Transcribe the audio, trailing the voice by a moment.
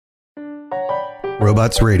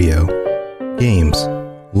Robots Radio. Games,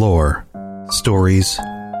 lore, stories,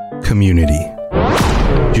 community.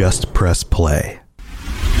 Just press play.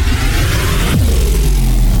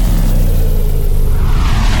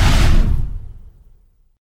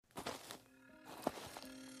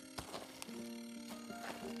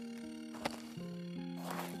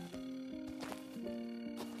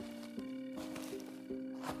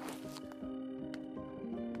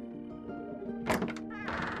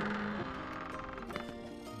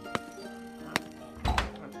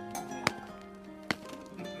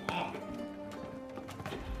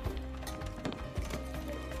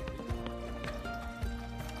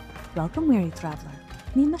 Welcome, weary traveler.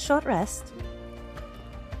 Need a short rest?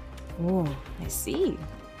 Oh, I see.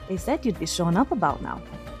 They said you'd be showing up about now.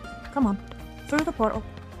 Come on, through the portal.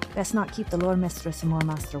 Best not keep the lore mistress and lore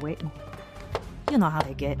master waiting. You know how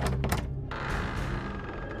they get.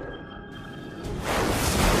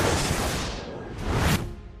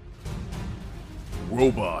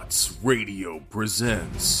 Robots Radio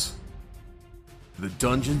presents the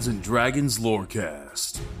Dungeons & Dragons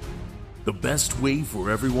Lorecast. The best way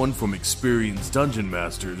for everyone from experienced dungeon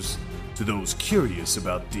masters to those curious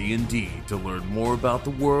about D&D to learn more about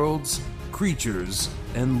the worlds, creatures,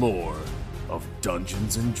 and lore of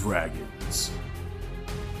Dungeons & Dragons.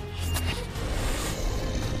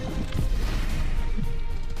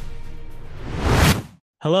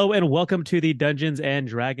 Hello and welcome to the Dungeons and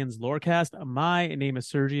Dragons Lorecast. My name is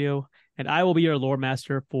Sergio, and I will be your lore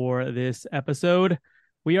master for this episode.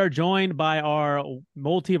 We are joined by our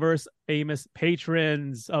multiverse famous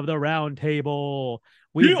patrons of the Roundtable.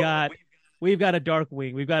 We've got a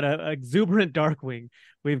Darkwing, we've got a exuberant Darkwing,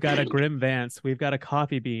 we've got a Grim Vance, we've got a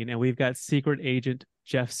Coffee Bean, and we've got Secret Agent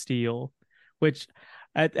Jeff Steele, which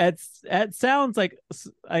it sounds like,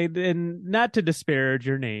 and not to disparage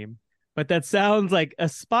your name, but that sounds like a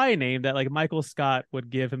spy name that like Michael Scott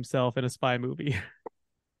would give himself in a spy movie.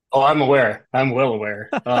 Oh, I'm aware. I'm well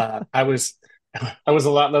aware. I was a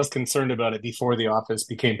lot less concerned about it before The Office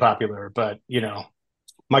became popular, but you know,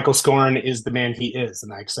 Michael Scarn is the man he is,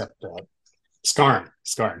 and I accept that. Scarn.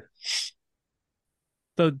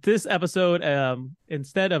 So this episode,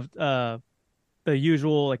 instead of the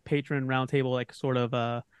usual like patron roundtable like sort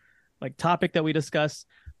of like topic that we discuss,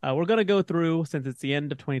 we're gonna go through, since it's the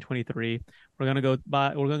end of 2023. We're gonna go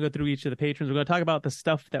through each of the patrons. We're gonna talk about the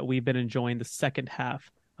stuff that we've been enjoying the second half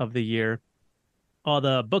of the year. All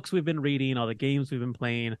the books we've been reading, all the games we've been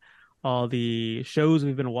playing, all the shows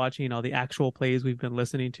we've been watching, all the actual plays we've been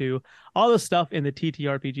listening to, all the stuff in the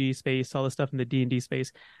TTRPG space, all the stuff in the D&D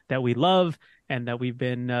space that we love and that we've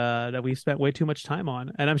spent way too much time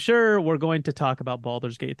on. And I'm sure we're going to talk about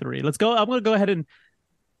Baldur's Gate 3. Let's go. I'm going to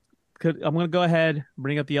go ahead,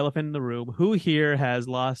 bring up the elephant in the room. Who here has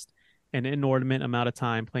lost an inordinate amount of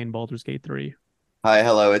time playing Baldur's Gate 3? Hi,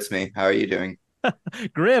 hello, it's me. How are you doing?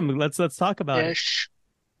 Grim, let's talk about it.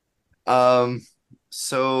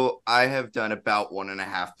 So I have done about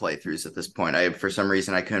 1.5 playthroughs at this point. For some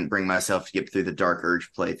reason I couldn't bring myself to get through the Dark Urge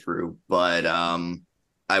playthrough, but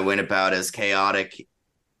I went about as chaotic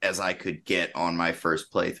as I could get on my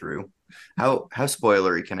first playthrough. How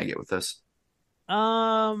spoilery can I get with this?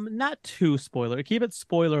 Not too spoiler. Keep it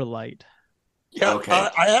spoiler light. Yeah, okay.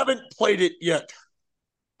 I haven't played it yet.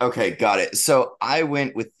 Okay, got it. So I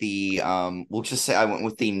went with the we'll just say I went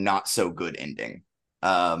with the not so good ending.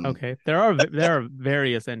 Okay, there are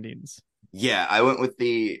various endings. Yeah, I went with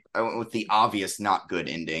the obvious not good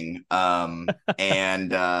ending. And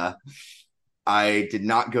I did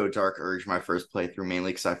not go Dark Urge my first playthrough, mainly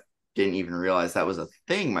because I didn't even realize that was a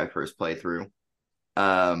thing my first playthrough.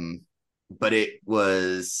 But it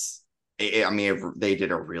was, I mean, they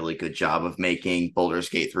did a really good job of making Baldur's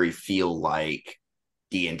Gate 3 feel like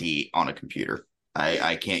D&D on a computer.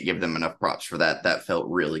 I can't give them enough props for that. That felt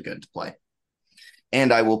really good to play.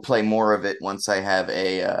 And I will play more of it once I have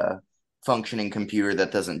a functioning computer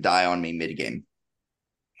that doesn't die on me mid-game.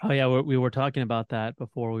 Oh yeah, we were talking about that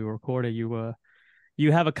before we recorded.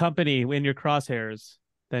 You have a company in your crosshairs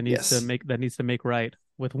that needs to make right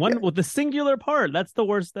with the singular part. That's the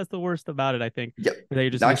worst about it, I think. Yep. That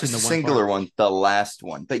you're just not just the the one singular part. one, the last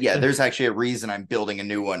one. But yeah, there's actually a reason I'm building a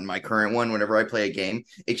new one. My current one, whenever I play a game,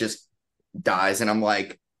 it just dies, and I'm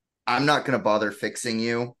like, I'm not going to bother fixing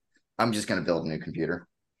you. I'm just going to build a new computer.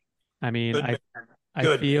 I mean, Good,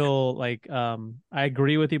 I feel like I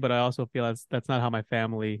agree with you, but I also feel that's not how my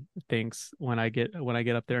family thinks when I get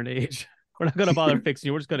up there in age. We're not going to bother fixing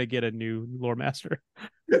you. We're just going to get a new lore master.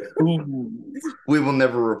 We will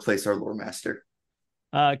never replace our lore master.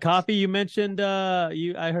 Coffee, you mentioned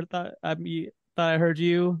I thought I heard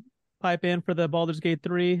you pipe in for the Baldur's Gate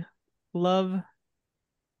 3 love.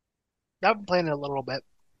 I've been playing it a little bit.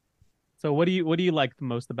 So what do you like the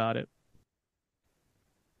most about it?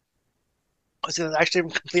 So I actually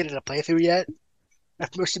haven't completed a playthrough yet.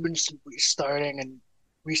 I've mostly been just restarting and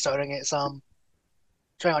restarting it some,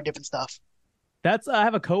 trying out different stuff. That's I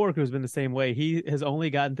have a coworker who's been the same way. He has only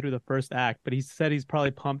gotten through the first act, but he said he's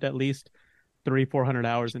probably pumped at least 300-400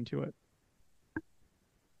 hours into it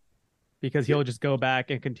because Yeah. he'll just go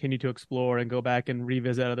back and continue to explore and go back and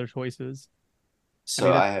revisit other choices. I So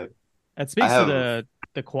mean, I have that I speaks to have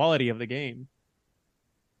the quality of the game.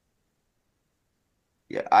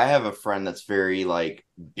 yeah, I have a friend that's very like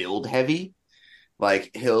build heavy.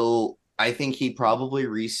 Like I think he probably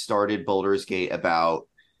restarted Baldur's Gate about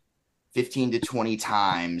 15 to 20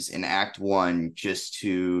 times in Act 1 just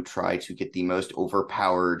to try to get the most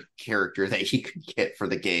overpowered character that he could get for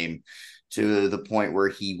the game, to the point where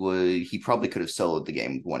he probably could have soloed the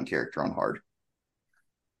game with one character on hard.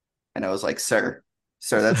 And I was like, sir,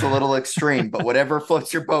 that's a little extreme, but whatever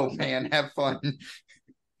floats your boat, man. Have fun.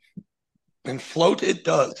 And float it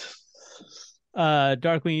does.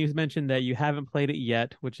 Darkwing, you mentioned that you haven't played it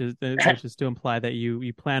yet, which is to imply that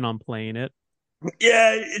you plan on playing it.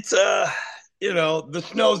 Yeah, it's the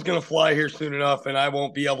snow's gonna fly here soon enough, and I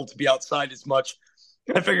won't be able to be outside as much.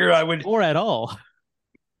 I figured I would, Or at all.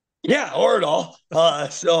 yeah, or at all.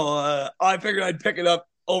 So I figured I'd pick it up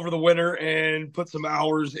over the winter and put some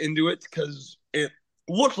hours into it because it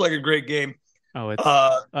looks like a great game. Oh, it's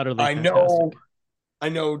Uh, utterly I fantastic. know I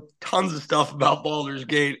know tons of stuff about Baldur's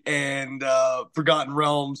Gate and Forgotten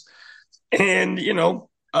Realms, and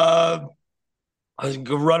I was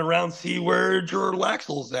gonna run around see where Juror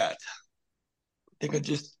Laxel's at. I think I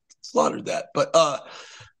just slaughtered that, but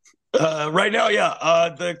right now,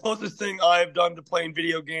 yeah, the closest thing I've done to playing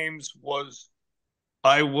video games was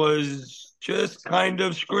I was just kind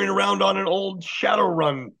of screwing around on an old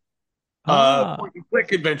Shadowrun Ah, point and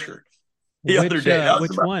click adventure the other day. That was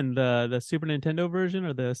which about, one? The Super Nintendo version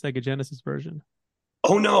or the Sega Genesis version?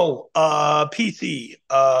 oh no, PC. It's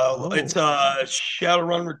Oh,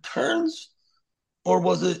 Shadowrun Returns, or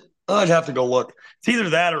was it? I'd have to go look. It's either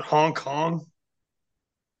that or Hong Kong.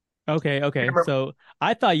 okay, I okay. can't remember. So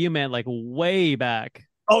I thought you meant like way back.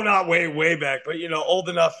 Oh, not way, way back, but old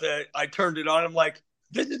enough that I turned it on. I'm like,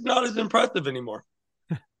 this is not as impressive anymore.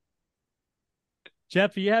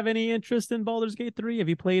 Jeff, do you have any interest in Baldur's Gate 3? Have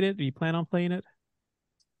you played it? Do you plan on playing it?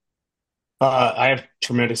 I have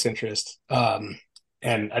tremendous interest.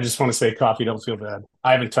 And I just want to say, Coffee, don't feel bad.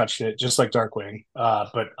 I haven't touched it, just like Darkwing.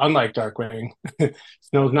 But unlike Darkwing,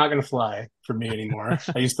 snow's not going to fly for me anymore.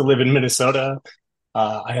 I used to live in Minnesota.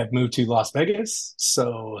 I have moved to Las Vegas.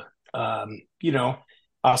 So, you know,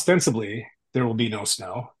 ostensibly, there will be no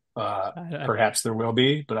snow. I, Perhaps there will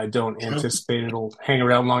be, but I don't anticipate it'll hang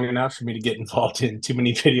around long enough for me to get involved in too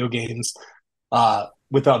many video games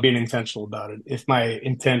without being intentional about it. If my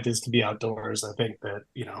intent is to be outdoors, I think that,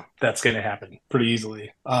 that's going to happen pretty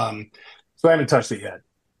easily. So I haven't touched it yet.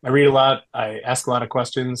 I read a lot. I ask a lot of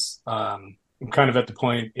questions. I'm kind of at the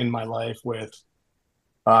point in my life with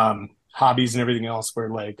hobbies and everything else where,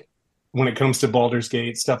 like, when it comes to Baldur's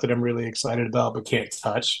Gate, stuff that I'm really excited about but can't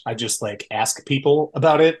touch, I just like ask people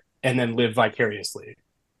about it and then live vicariously.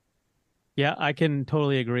 yeah, I can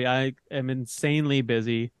totally agree. I am insanely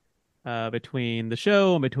busy between the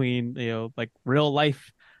show and between like real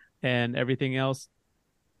life and everything else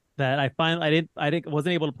that I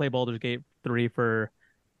wasn't able to play Baldur's Gate 3 for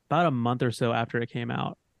about a month or so after it came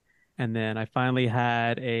out. And then I finally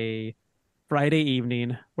had a Friday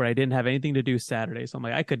evening where I didn't have anything to do Saturday. So I'm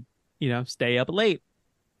like, I could, stay up late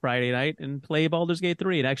Friday night and play Baldur's Gate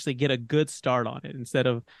 3 and actually get a good start on it instead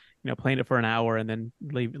of, playing it for an hour and then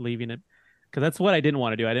leaving it. Because that's what I didn't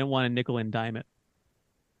want to do. I didn't want to nickel and dime it.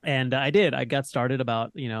 And I did. I got started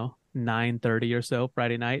about, 9:30 or so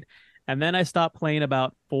Friday night. And then I stopped playing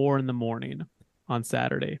about 4 in the morning on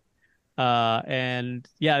Saturday. And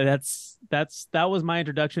yeah, that was my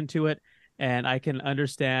introduction to it. And I can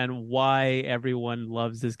understand why everyone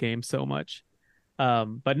loves this game so much.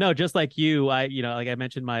 But no, just like you, like I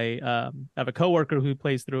mentioned, I have a coworker who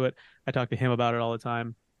plays through it. I talk to him about it all the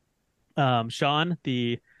time. Sean,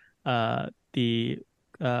 the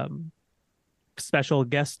um, special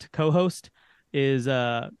guest co-host, is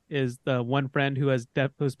the one friend who's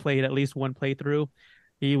played at least one playthrough.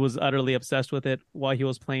 He was utterly obsessed with it while he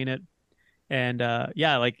was playing it, and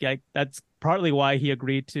yeah, that's partly why he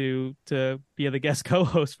agreed to be the guest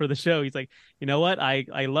co-host for the show. He's like, you know what, I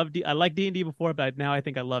like D&D before, but now I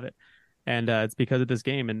think I love it, and it's because of this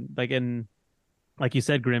game. And like you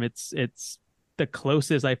said, Grim, it's the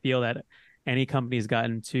closest I feel that any company's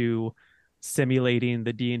gotten to simulating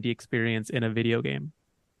the D&D experience in a video game.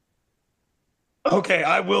 Okay,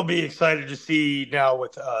 I will be excited to see now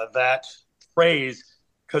with that phrase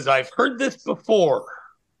because I've heard this before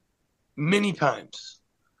many times.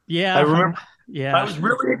 I Yeah, remember I yeah. was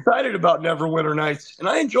really excited about Neverwinter Nights, and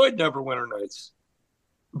I enjoyed Neverwinter Nights,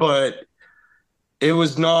 but it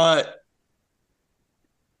was not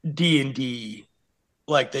D&D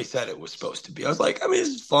like they said it was supposed to be. I was like, I mean,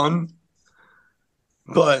 it's fun,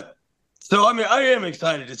 but so I mean, I am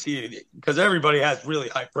excited to see it because everybody has really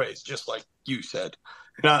high praise, just like you said,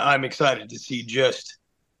 and I'm excited to see just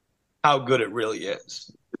how good it really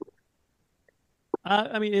is.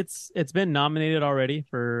 I mean, it's been nominated already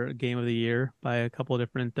for Game of the Year by a couple of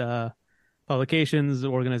different publications,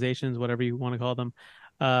 organizations, whatever you want to call them.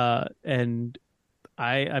 And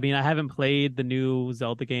I mean, I haven't played the new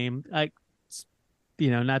Zelda game.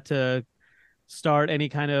 Not to start any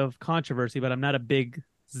kind of controversy, but I'm not a big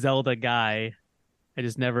Zelda guy. I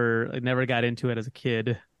never got into it as a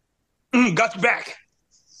kid. Got you back.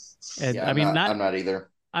 And Yeah, I'm not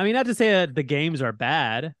either. I mean, not to say that the games are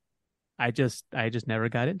bad. I just never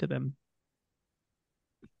got into them.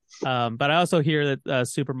 But I also hear that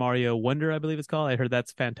Super Mario Wonder, I believe it's called. I heard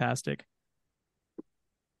that's fantastic.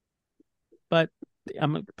 But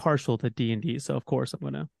I'm partial to D&D, so of course I'm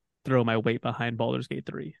gonna throw my weight behind Baldur's Gate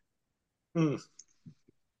 3. Hmm.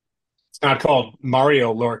 It's not called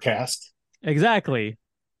Mario Lorecast. Exactly.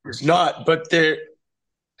 It's not, but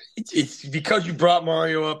it's because you brought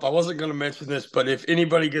Mario up. I wasn't going to mention this, but if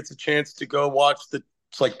anybody gets a chance to go watch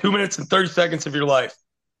it's like 2 minutes and 30 seconds of your life,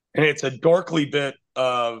 and it's a dorkly bit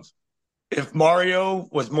of if Mario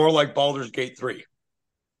was more like Baldur's Gate 3.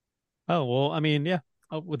 Oh well, I mean, yeah,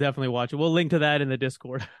 we'll definitely watch it. We'll link to that in the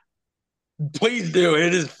Discord. Please do.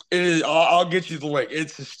 It is. I'll get you the link.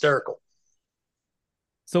 It's hysterical.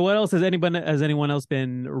 So what else has anyone else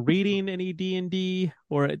been reading any D&D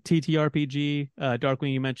or TTRPG?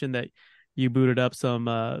 Darkwing, you mentioned that you booted up some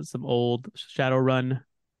old Shadowrun.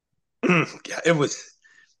 Yeah,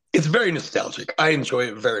 it's very nostalgic. I enjoy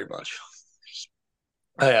it very much.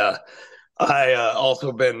 I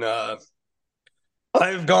also been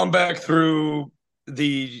I've gone back through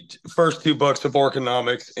the first two books of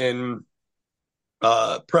Orconomics in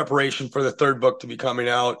preparation for the third book to be coming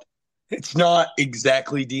out. It's not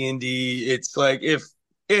exactly D&D. It's like if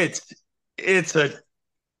it's a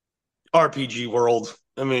RPG world.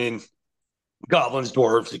 I mean, goblins,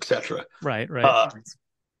 dwarves, etc. Right, right.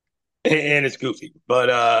 And it's goofy,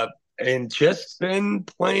 but and just been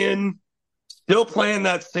still playing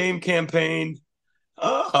that same campaign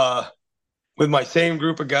uh with my same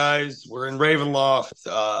group of guys. We're in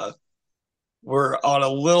Ravenloft. We're on a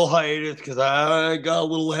little hiatus because I got a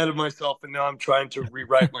little ahead of myself, and now I'm trying to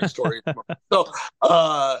rewrite my story. So,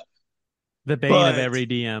 The bane of but every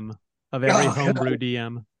DM, of every homebrew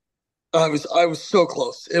DM. I was so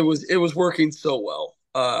close. It was working so well.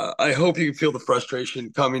 I hope you can feel the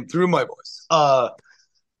frustration coming through my voice.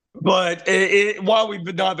 But while we've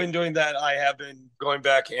not been doing that, I have been going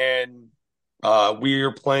back and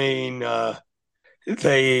we're playing the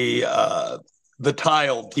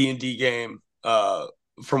Tile D&D game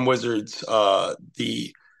from Wizards.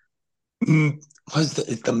 The was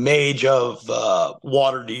the Mage of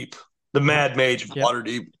Waterdeep, the Mad Mage of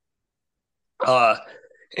Waterdeep.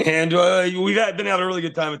 And we've been having a really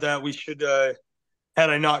good time with that. We should, had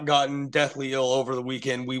I not gotten deathly ill over the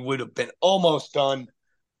weekend, we would have been almost done.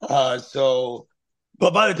 But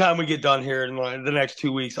by the time we get done here in the next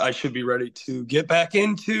 2 weeks, I should be ready to get back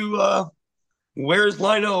into Where's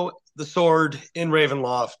Lino the Sword in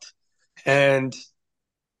Ravenloft, and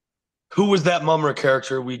who was that Mumra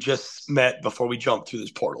character we just met before we jumped through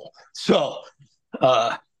this portal. So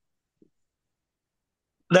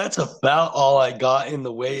that's about all I got in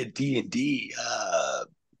the way of D&D.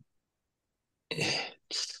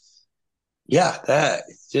 Yeah, that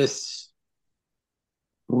just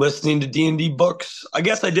listening to D&D books. I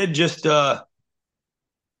guess I did just start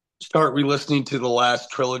re-listening to the last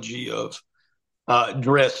trilogy of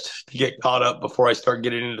Drist to get caught up before I start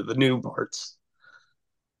getting into the new parts.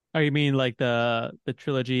 Oh, you mean like the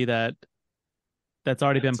trilogy that's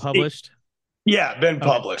already been published? Yeah, been Okay.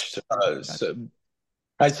 published. So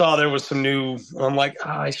I saw there was some new. I'm like,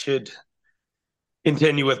 I should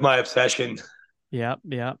continue with my obsession. Yeah,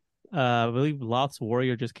 yeah. I believe Loth's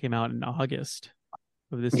Warrior just came out in August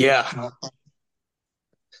of this year. Yeah.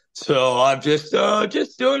 So I'm just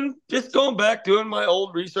going back doing my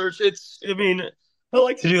old research. I mean, I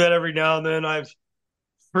like to do that every now and then. I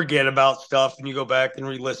forget about stuff, and you go back and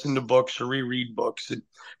re-listen to books or reread books, and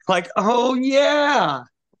like, oh yeah,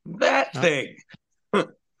 that thing.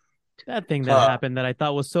 That thing that happened that I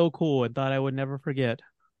thought was so cool and thought I would never forget.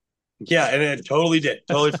 Yeah, and it totally did.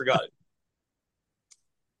 Totally forgot it.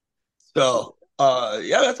 So,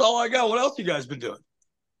 yeah, that's all I got. What else you guys been doing?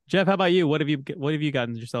 Jeff, how about you? What have you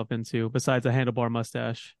gotten yourself into besides a handlebar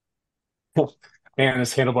mustache? Man,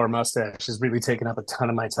 this handlebar mustache is really taking up a ton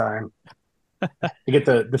of my time. I get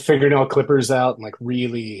the fingernail clippers out and like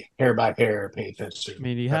really hair by hair pay I attention.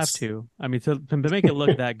 mean, you have That's to. I mean, to make it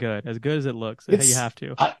look that good as it looks, you it's have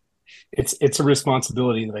to. I, it's a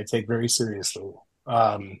responsibility that I take very seriously.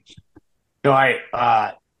 No,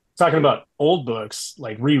 I talking about old books,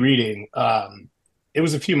 like rereading. It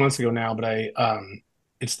was a few months ago now, but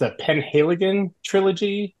it's the Penhaligon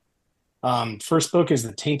trilogy. First book is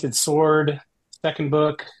The Tainted Sword. Second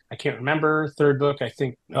book, I can't remember. Third book, I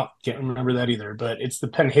think, oh, can't remember that either. But it's the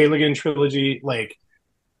Penhaligon trilogy. Like,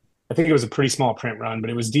 I think it was a pretty small print run, but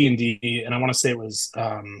it was D&D, and I want to say it was,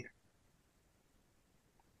 I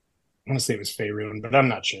want to say it was Faerun, but I'm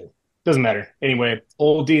not sure. Doesn't matter. Anyway,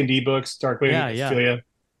 old D&D books, Darkwing, Yeah, I yeah. feel you.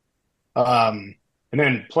 And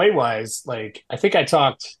then play wise, like I think I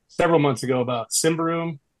talked several months ago about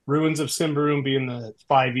Symbaroum, Ruins of Symbaroum being the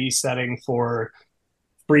 5e setting for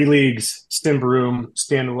Free League's Symbaroum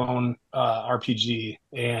standalone RPG,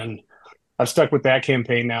 and I've stuck with that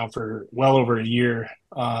campaign now for well over a year,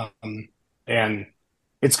 and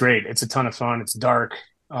it's great. It's a ton of fun. It's dark.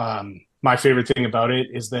 My favorite thing about it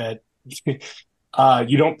is that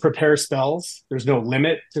you don't prepare spells. There's no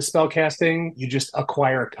limit to spell casting. You just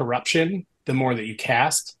acquire corruption the more that you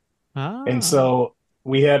cast. And Ah, so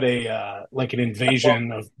we had a like an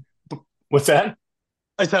invasion of what's that?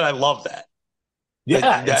 I said I love that.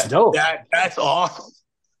 Yeah, it's dope. That's awesome.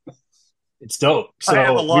 It's dope. I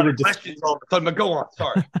have a So we lot were of questions all of a sudden, but go on.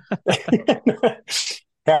 Sorry.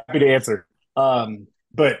 happy to answer.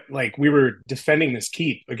 But like we were defending this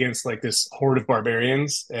keep against like this horde of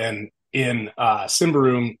barbarians, and in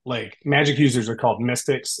Symbaroum, like magic users are called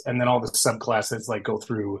mystics, and then all the subclasses like go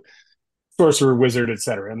through sorcerer, wizard,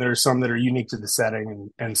 etc. And there's some that are unique to the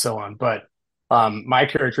setting and so on. But my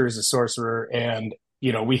character is a sorcerer, and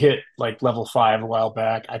we hit like level 5 a while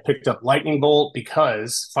back. I picked up lightning bolt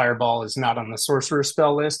because fireball is not on the sorcerer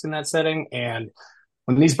spell list in that setting. And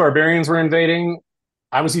when these barbarians were invading,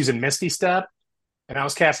 I was using misty step and I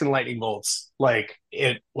was casting lightning bolts like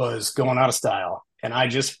it was going out of style, and I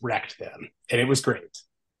just wrecked them, and it was great.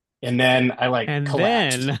 And then I like and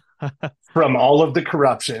collapsed then from all of the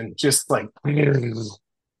corruption, just like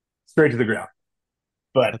straight to the ground.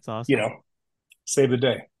 But that's awesome. save the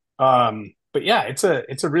day. But yeah, it's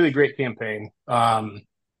a really great campaign. I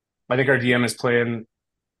think our DM is playing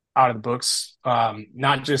out of the books,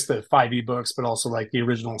 not just the 5e books, but also like the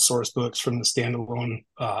original source books from the standalone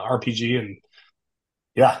RPG. And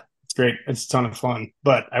yeah, it's great. It's a ton of fun.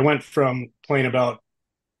 But I went from playing about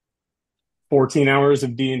 14 hours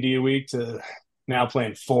of D&D a week to now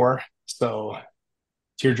playing 4. So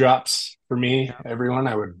teardrops for me, Yeah. everyone.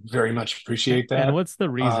 I would very much appreciate And that. what's the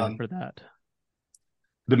reason Um, for that?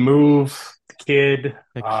 the move, the kid,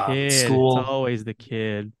 The kid. It's school. always the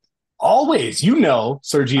kid. Always, I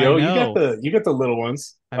Sergio, know. you got the little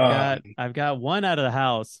ones. I've got one out of the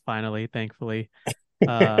house finally, thankfully.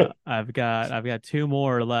 I've got two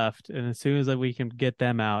more left, and as soon as we can get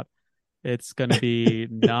them out, it's gonna be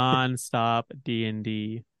non-stop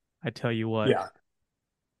D&D. I tell you what. Yeah,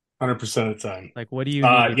 100% of the time. Like, what do you need?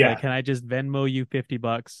 Like, Yeah. can I just Venmo you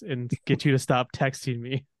 $50 and get you to stop texting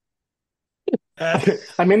me?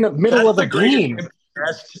 That's I'm in the middle that's of a the greatest game.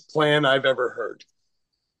 best plan I've ever heard.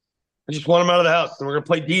 I just want them out of the house, and we're gonna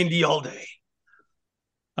play D&D all day.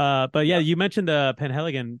 But yeah, Yeah. you mentioned the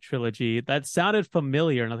Penhaligon trilogy. That sounded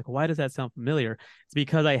familiar, and I was like, why does that sound familiar? It's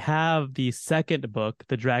because I have the second book,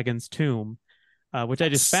 The Dragon's Tomb, which I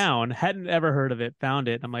just Yes. found. Hadn't ever heard of it. Found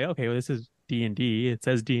it. I'm like, okay, well, this is D&D. It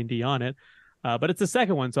says D&D on it, but it's the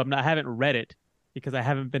second one, so I haven't read it because I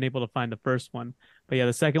haven't been able to find the first one. But yeah,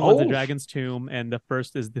 the second one's The Oh, Dragon's Tomb, and the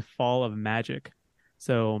first is The Fall of Magic.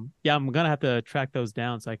 So yeah, I'm gonna have to track those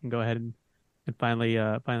down so I can go ahead and finally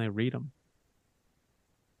read them.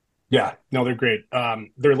 yeah. No, they're great.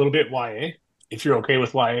 They're a little bit YA. If you're okay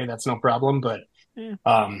with YA, that's no problem. But Yeah.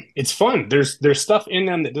 it's fun. There's stuff in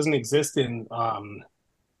them that doesn't exist in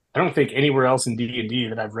I don't think anywhere else in D&D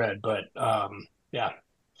that I've read. But yeah,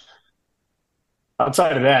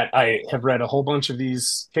 outside of that, I have read a whole bunch of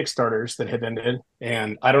these Kickstarters that have ended,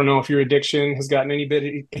 and I don't know if your addiction has gotten any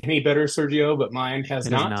better, Sergio, but mine has It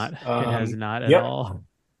is not. not. It has not at Yep, all.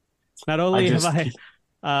 Not I only have just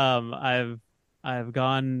I,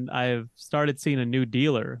 I've started seeing a new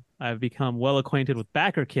dealer. I've become well acquainted with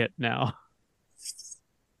Backer Kit now,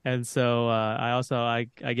 and so I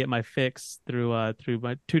get my fix through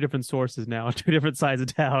my two different sources now, two different sides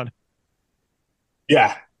of town.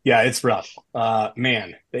 yeah, Yeah, it's rough.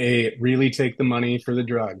 Man, they really take the money for the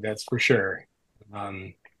drug, that's for sure.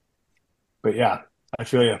 Um, but yeah, I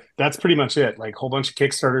feel you. That's pretty much it. Like, whole bunch of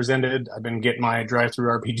Kickstarters ended. I've been getting my drive through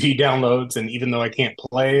RPG downloads, and even though I can't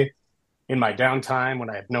play in my downtime when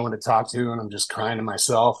I have no one to talk to and I'm just crying to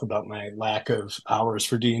myself about my lack of hours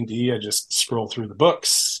for D&D, I just scroll through the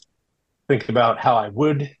books, think about how I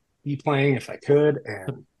would be playing if I could, The,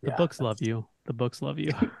 and the yeah, books love you. The books love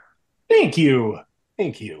you. thank you.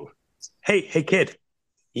 Thank you. Hey, kid,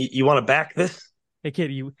 you want to back this? Hey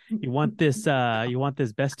kid, you want this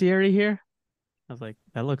bestiary here? I was like,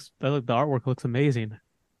 the artwork looks amazing.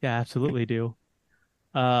 Yeah, absolutely do.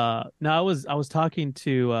 No, I was talking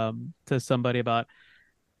to somebody about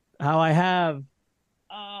how I have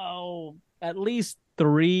at least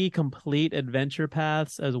three complete adventure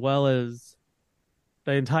paths as well as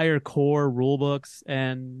the entire core rule books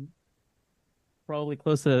and probably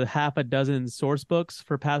close to half a dozen source books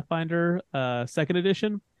for Pathfinder second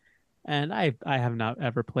edition. And I have not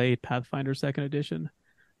ever played Pathfinder second edition.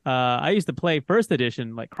 I used to play first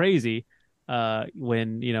edition like crazy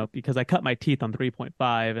when, because I cut my teeth on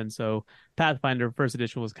 3.5, and so Pathfinder first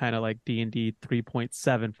edition was kind of like D&D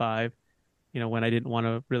 3.75, when I didn't want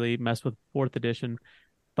to really mess with fourth edition.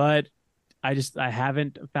 But I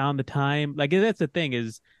haven't found the time. Like that's the thing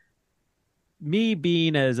is me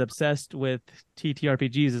being as obsessed with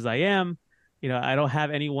TTRPGs as I am, I don't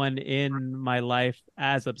have anyone in my life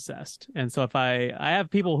as obsessed. And so if I have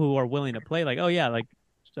people who are willing to play, like, oh yeah, like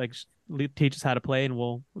teach us how to play and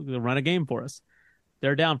we'll run a game for us.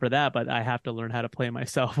 They're down for that, but I have to learn how to play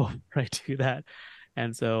myself before I do that.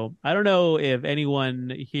 And so I don't know if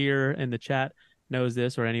anyone here in the chat knows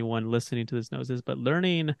this or anyone listening to this knows this, but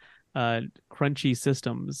learning crunchy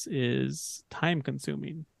systems is time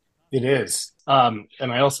consuming. It is. And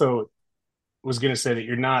I also was going to say that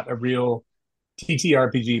you're not a real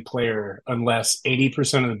TTRPG player unless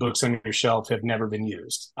 80% of the books on your shelf have never been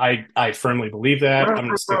used. I firmly believe that. I'm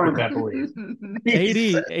going to stick with that belief.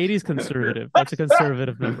 80 is conservative. That's a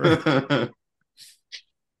conservative number.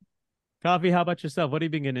 Coffee, how about yourself? What have you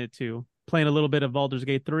been getting into? Playing a little bit of Baldur's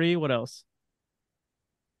Gate 3. What else?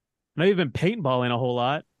 I know you've been paintballing a whole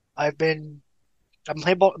lot. I've been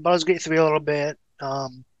playing Baldur's Gate 3 a little bit.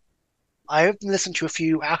 I've listened to a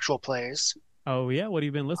few actual plays. Oh yeah, what have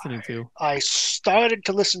you been listening to? I started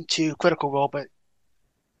to listen to Critical Role, but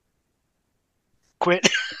quit.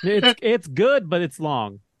 It's good, but it's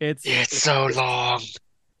long. It's so long.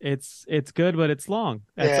 It's good, but it's long.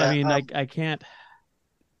 That's I Yeah, mean, I can't.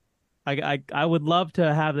 I would love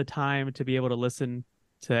to have the time to be able to listen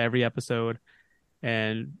to every episode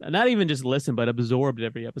and not even just listen, but absorb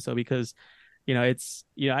every episode because, it's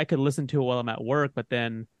I could listen to it while I'm at work, but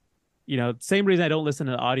then same reason I don't listen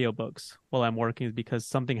to audiobooks while I'm working is because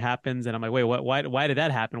something happens and I'm like, wait, why did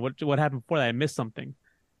that happen? What happened before that? I missed something.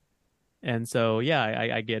 And so, yeah,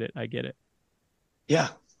 I get it. I get it. Yeah,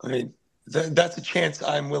 I mean, that's a chance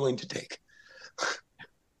I'm willing to take.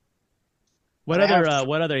 What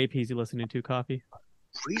other APs you listening to, Coffee?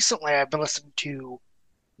 Recently, I've been listening to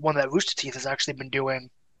one that Rooster Teeth has actually been doing,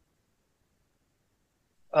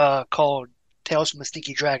 called Tales from the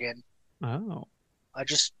Sneaky Dragon. Oh, I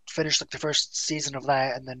just finished like the first season of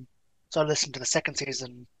that, and then started listening to the second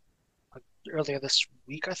season like, earlier this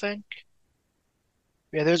week, I think.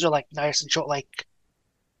 Yeah, those are like nice and short, like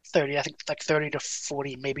 30, I think like 30 to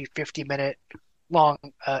 40, maybe 50-minute long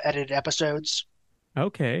edited episodes.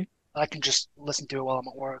 okay. I can just listen to it while I'm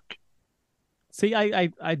at work. See,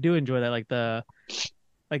 I do enjoy that. Like the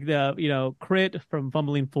Crit from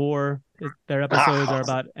Fumbling 4. Their episodes are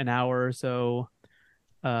about an hour or so.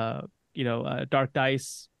 Dark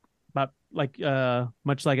Dice, about like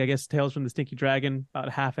much like I guess Tales from the Stinky Dragon, about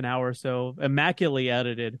half an hour or so, immaculately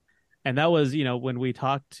edited. And that was when we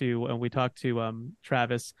talked to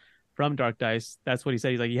Travis from Dark Dice. That's what he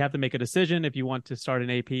said. He's like, you have to make a decision if you want to start an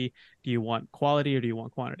AP. Do you want quality or do you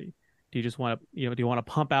want quantity? Do you just want to do you want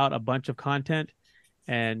to pump out a bunch of content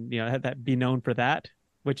and have that be known for that,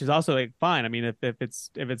 which is also like fine. I mean, if it's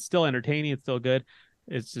still entertaining, it's still good.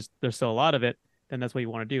 It's just there's still a lot of it, then that's what you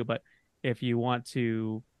want to do. But if you want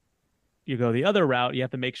to go the other route, you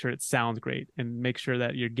have to make sure it sounds great and make sure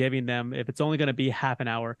that you're giving them, if it's only going to be half an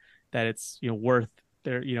hour, that it's worth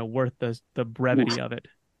worth the brevity of it.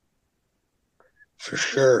 For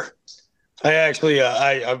sure. I actually,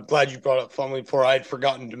 I'm glad you brought up Fumbling 4. I'd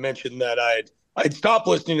forgotten to mention that I'd stopped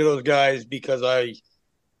listening to those guys because I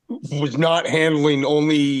was not handling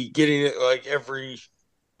only getting it like every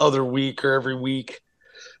other week or every week.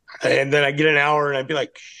 And then I get an hour and I'd be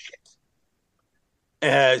like, shit.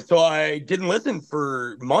 So I didn't listen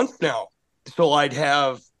for months now. So I'd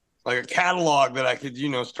have like a catalog that I could,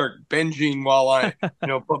 start binging while I,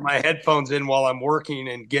 put my headphones in while I'm working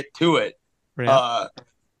and get to it. Yeah.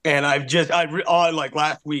 And like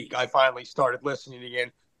last week, I finally started listening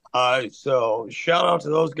again. So shout out to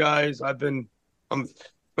those guys. But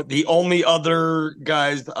the only other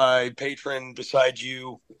guys I patron besides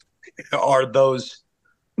you are those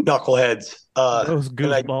knuckleheads. Those And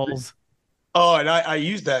goofballs. I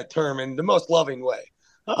use that term in the most loving way.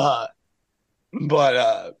 But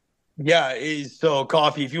yeah, so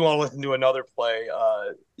Coffee, if you want to listen to another play,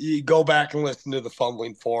 you go back and listen to the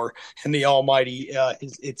Fumbling Four and the Almighty.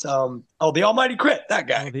 The Almighty Crit, that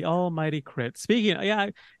guy. Oh, the Almighty Crit. Speaking, yeah,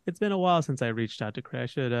 it's been a while since I reached out to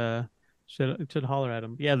Crit. I should holler at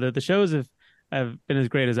him. Yeah, the shows have been as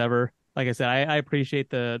great as ever. Like I said, I appreciate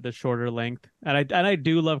the shorter length, and I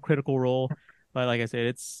do love Critical Role, but like I said,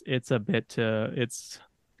 it's a bit it's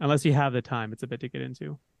unless you have the time, it's a bit to get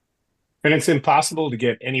into. And it's impossible to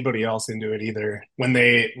get anybody else into it either when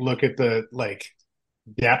they look at the like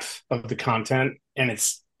depth of the content. And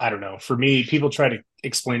it's, I don't know, for me, people try to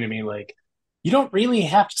explain to me like, you don't really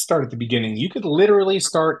have to start at the beginning. You could literally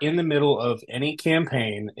start in the middle of any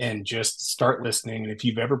campaign and just start listening. And if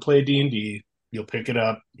you've ever played D&D, you'll pick it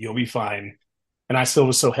up, you'll be fine. And I still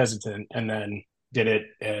was so hesitant and then did it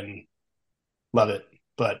and love it.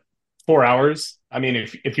 But 4 hours, I mean,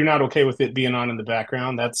 if you're not okay with it being on in the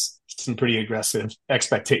background, that's some pretty aggressive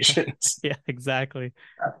expectations. Yeah, exactly.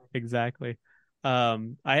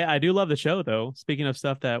 I do love the show though. Speaking of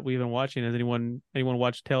stuff that we've been watching, has anyone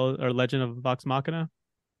watched Tale or Legend of Vox Machina?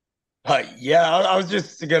 Yeah, I was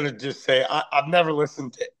just gonna say I've never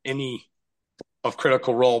listened to any of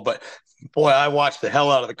Critical Role, but boy, I watched the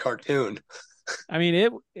hell out of the cartoon. I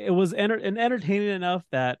mean, it was entertaining enough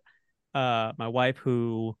that my wife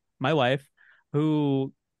who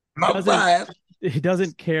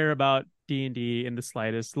doesn't care about D&D in the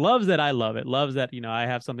slightest, loves that I love it, loves that I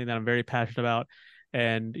have something that I'm very passionate about,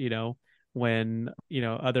 and when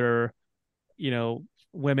other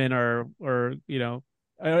women are or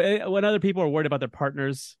when other people are worried about their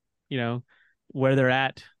partners, where they're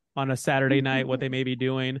at on a Saturday night, what they may be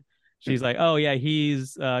doing. She's like, oh yeah,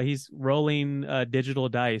 he's rolling digital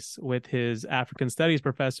dice with his African studies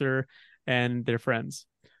professor and their friends.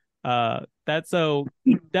 That's so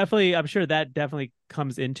definitely, I'm sure that definitely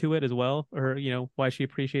comes into it as well, or why she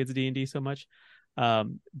appreciates D&D so much.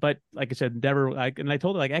 But like I said, I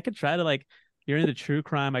told her like I could try to like, you're into true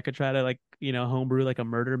crime, I could try to like homebrew like a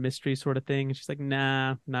murder mystery sort of thing. And she's like,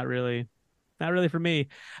 nah, not really for me.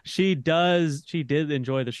 She did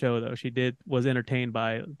enjoy the show though. Was entertained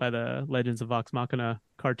by the Legends of Vox Machina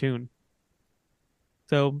cartoon.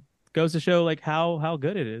 So goes to show like how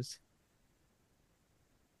good it is.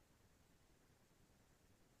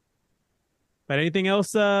 But anything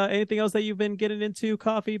else that you've been getting into,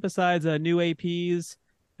 Coffee, besides new APs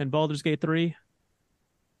and Baldur's Gate 3?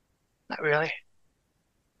 Not really.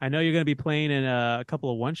 I know you're going to be playing in a couple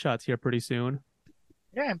of one-shots here pretty soon.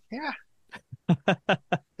 Yeah.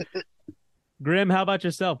 Grim, how about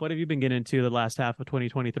yourself? What have you been getting into the last half of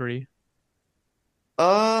 2023?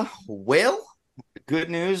 Well, good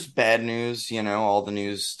news, bad news, all the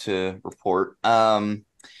news to report.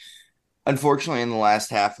 Unfortunately, in the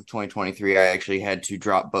last half of 2023, I actually had to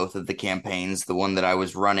drop both of the campaigns, the one that I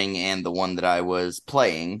was running and the one that I was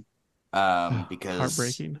playing, because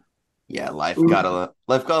heartbreaking. Yeah, life got a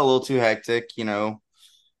little too hectic.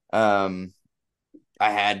 I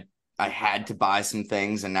had to buy some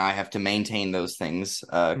things, and now I have to maintain those things.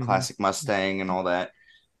 Classic Mustang and all that.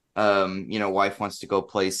 Wife wants to go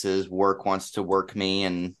places, work wants to work me,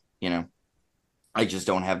 and I just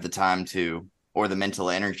don't have the time to, or the mental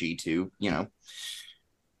energy to,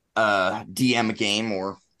 DM a game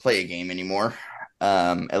or play a game anymore.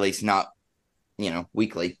 At least not,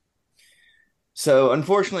 weekly. So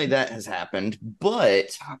unfortunately that has happened,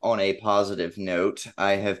 but on a positive note,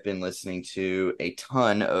 I have been listening to a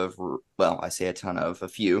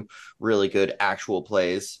few really good actual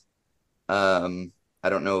plays. I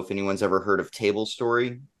don't know if anyone's ever heard of Table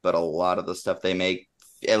Story, but a lot of the stuff they make,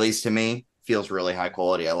 at least to me, feels really high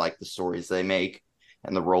quality. I like the stories they make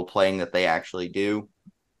and the role playing that they actually do.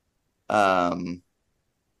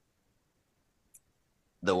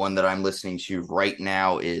 The one that I'm listening to right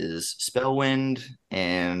now is Spellwind,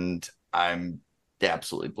 and I'm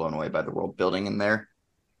absolutely blown away by the world building in there.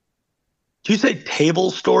 Did you say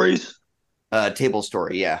Table Stories? Table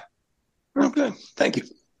Story, yeah. Okay, thank you.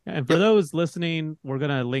 And for those listening, we're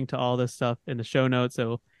going to link to all this stuff in the show notes.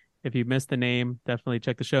 So if you missed the name, definitely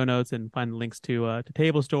check the show notes and find the links to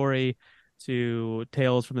Table Story, to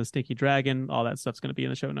Tales from the Sneaky Dragon. All that stuff's going to be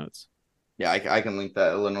in the show notes. Yeah, I can link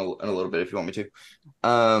that in a little bit if you want me to.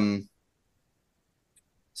 Um,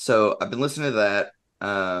 so I've been listening to that.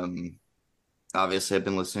 Obviously I've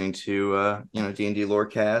been listening to D&D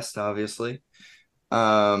Lorecast, obviously.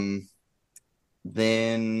 Um,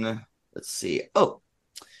 then let's see.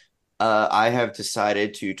 I have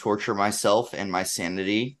decided to torture myself and my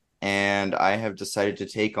sanity, and I have decided to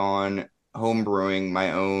take on homebrewing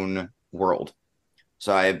my own world.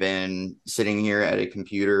 So I have been sitting here at a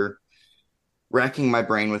computer, racking my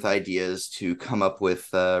brain with ideas to come up with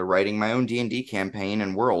writing my own D&D campaign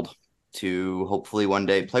and world to hopefully one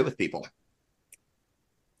day play with people.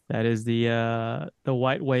 That is the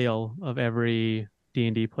white whale of every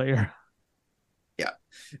D&D player. Yeah.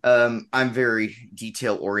 I'm very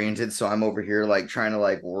detail oriented, so I'm over here like trying to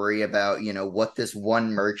like worry about, what this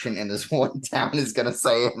one merchant in this one town is gonna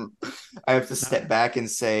say. And I have to step back and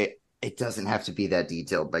say, it doesn't have to be that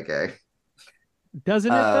detailed, my guy.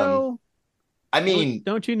 Doesn't it though? I mean,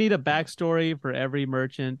 don't you need a backstory for every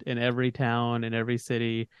merchant in every town in every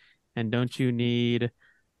city? And don't you need,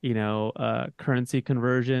 currency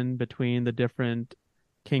conversion between the different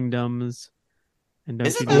kingdoms? And don't you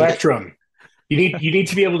isn't need that Electrum. You need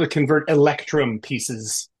to be able to convert Electrum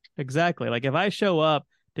pieces. exactly like if I show up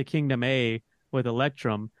to Kingdom A with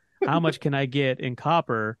Electrum, how much can I get in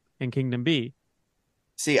copper in Kingdom B?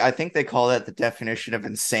 See, I think they call that the definition of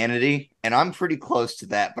insanity, and I'm pretty close to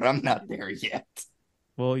that, but I'm not there yet.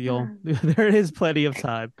 Well, there is plenty of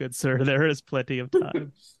time, good sir. There is plenty of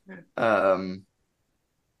time.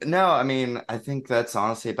 No, I mean, I think that's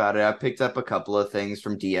honestly about it. I picked up a couple of things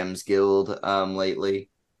from DM's Guild lately.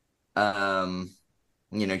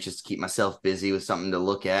 Just to keep myself busy with something to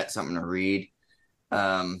look at, something to read.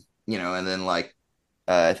 And then like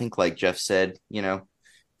I think like Jeff said,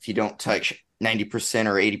 if you don't touch 90%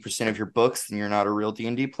 or 80% of your books, then you're not a real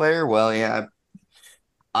D&D player. Well, yeah,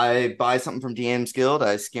 I buy something from DM's Guild,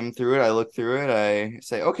 I skim through it, I look through it, I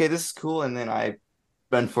say, okay, this is cool, and then I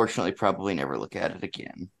unfortunately probably never look at it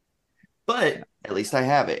again. But at least I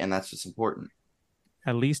have it, and that's what's important.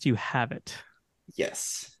 At least you have it.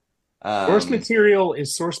 Yes. Source material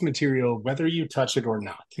is source material, whether you touch it or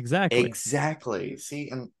not. Exactly. See,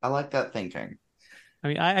 and I like that thinking. I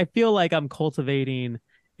mean, I feel like I'm cultivating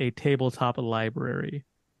a tabletop library.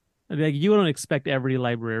 Like you don't expect every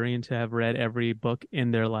librarian to have read every book in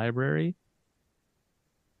their library.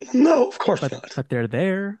 No, of course not. But they're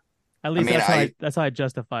there. At least that's how I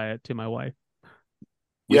justify it to my wife.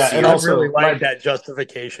 And I also really like that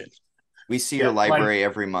justification. We see your library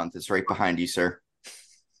every month. It's right behind you, sir.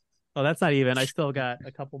 Oh, that's not even. I still got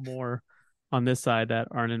a couple more on this side that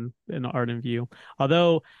aren't in view.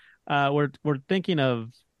 Although we're thinking of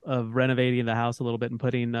renovating the house a little bit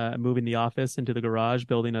and moving the office into the garage,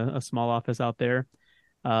 building a small office out there.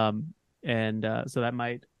 So that I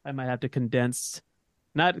might have to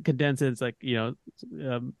not condense it, it's like,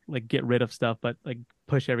 like get rid of stuff, but like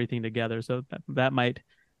push everything together. So that might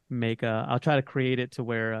make I'll try to create it to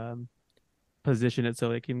where position it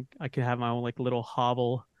so I can have my own like little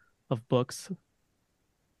hovel of books,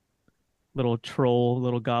 little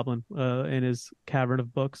goblin in his cavern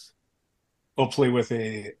of books. Hopefully with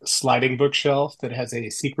a sliding bookshelf that has a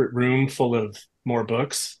secret room full of more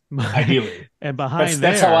books, ideally. And behind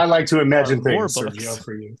that's how I like to imagine things, Sergio,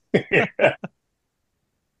 for you.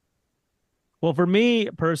 Well, for me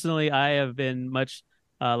personally, I have been much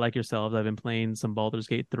like yourselves. I've been playing some Baldur's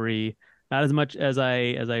Gate 3, not as much as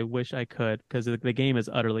I wish I could, because the game is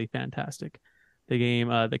utterly fantastic. The game,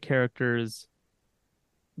 the characters,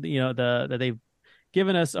 that they've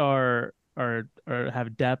given us are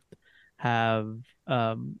have depth, are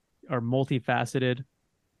multifaceted.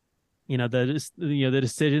 The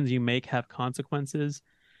decisions you make have consequences.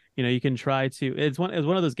 You can try to. It's one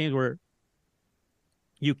of those games where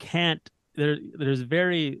you can't.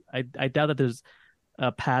 I doubt that there's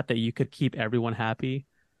a path that you could keep everyone happy.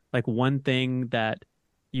 Like one thing that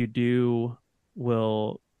you do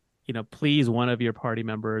will please one of your party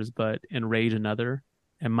members but enrage another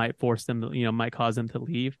and might force them to, might cause them to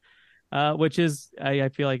leave, which is I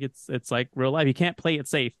feel like it's like real life. You can't play it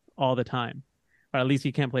safe all the time, or at least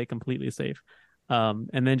you can't play it completely safe.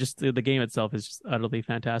 And then just the game itself is just utterly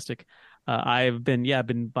fantastic. I've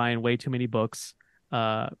been buying way too many books,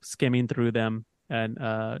 skimming through them and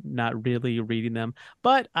not really reading them.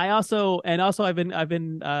 But I've been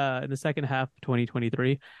in the second half of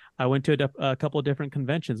 2023, I went to a couple of different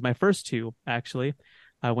conventions. My first two, actually.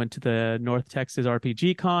 I went to the North Texas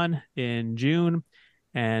RPG Con in June,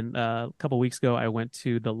 and a couple of weeks ago I went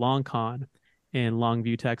to the Long Con in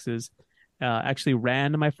Longview, Texas. Actually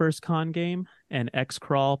ran my first con game, an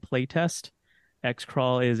X-Crawl playtest.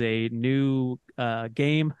 X-Crawl is a new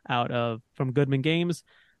game from Goodman Games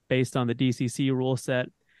based on the DCC rule set.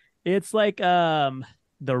 It's like the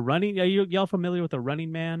running. Are y'all familiar with the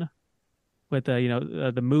Running Man? With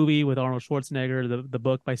the movie with Arnold Schwarzenegger, the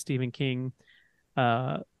book by Stephen King.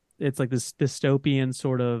 It's like this dystopian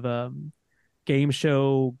sort of game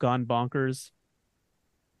show gone bonkers.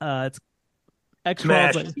 It's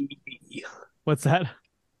X-Crawl's Smash like, TV. what's that?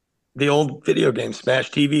 The old video game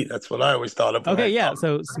Smash TV. That's what I always thought of. Okay, yeah.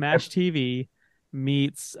 So Smash TV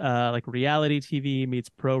meets like reality TV meets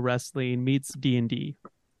pro wrestling meets D&D.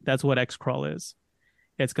 That's what X-Crawl is.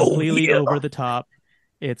 It's completely over the top.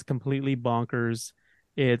 It's completely bonkers.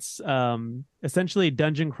 It's essentially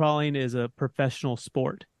dungeon crawling is a professional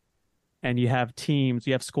sport. And you have teams,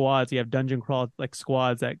 you have squads, you have dungeon crawl like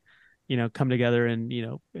squads that, come together and,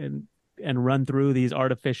 and run through these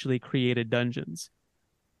artificially created dungeons.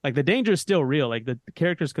 Like the danger is still real. Like the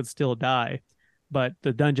characters could still die, but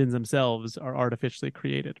the dungeons themselves are artificially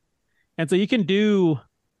created. And so you can do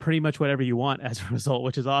pretty much whatever you want as a result,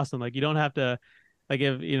 which is awesome. Like you don't have to, like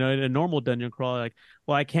if, in a normal dungeon crawl, like,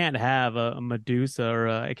 well, I can't have a Medusa or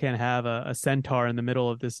I can't have a centaur in the middle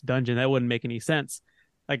of this dungeon. That wouldn't make any sense.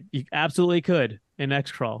 Like you absolutely could in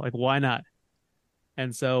X-Crawl. Like why not?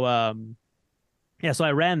 And so, so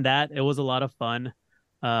I ran that. It was a lot of fun.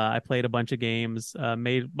 I played a bunch of games,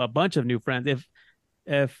 made a bunch of new friends.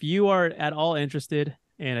 If you are at all interested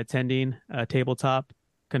in attending a tabletop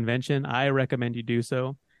convention, I recommend you do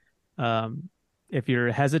so. If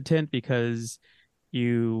you're hesitant because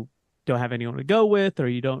you don't have anyone to go with, or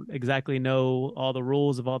you don't exactly know all the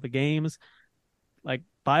rules of all the games, like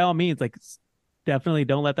by all means, like definitely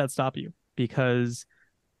don't let that stop you, because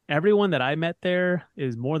everyone that I met there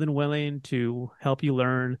is more than willing to help you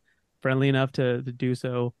learn, friendly enough to do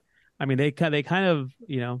so. I mean, they kind of,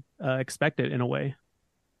 expect it in a way.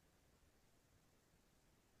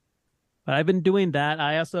 But I've been doing that.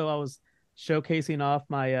 I was showcasing off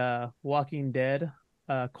my Walking Dead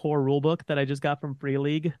core rulebook that I just got from Free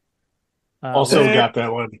League. Also got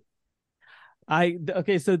that one.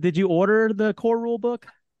 Okay, so did you order the core rulebook?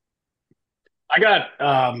 I got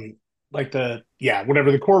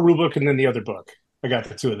whatever the core rulebook and then the other book. I got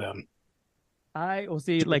the two of them. I will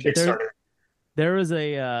see. Like there's a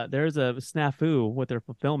snafu with their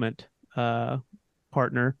fulfillment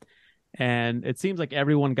partner, and it seems like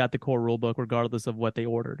everyone got the core rulebook regardless of what they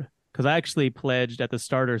ordered. Because I actually pledged at the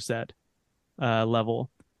starter set level,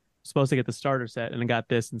 supposed to get the starter set, and I got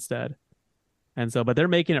this instead. And so, but they're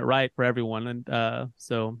making it right for everyone, and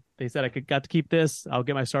so they said I got to keep this. I'll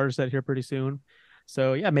get my starter set here pretty soon.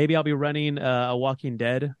 So yeah, maybe I'll be running a Walking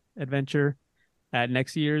Dead adventure at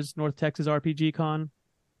next year's North Texas RPG Con.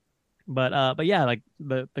 But yeah, like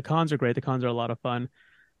the cons are great. The cons are a lot of fun.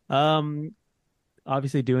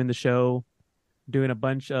 Obviously doing the show, doing a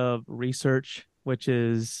bunch of research, which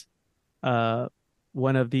is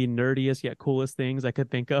one of the nerdiest yet coolest things I could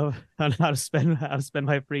think of on how to spend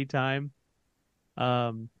my free time.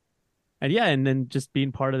 And then just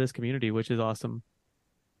being part of this community, which is awesome.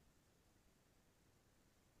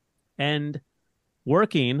 And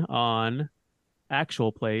working on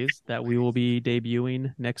actual plays that we will be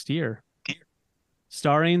debuting next year,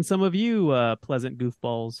 starring some of you pleasant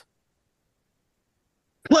goofballs.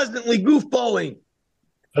 Pleasantly goofballing.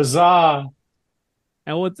 Huzzah.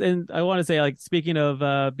 And I want to say, like, speaking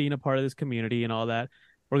of being a part of this community and all that,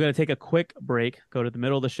 we're going to take a quick break, go to the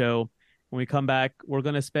middle of the show. When we come back, we're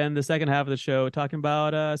going to spend the second half of the show talking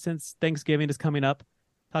about, since Thanksgiving is coming up,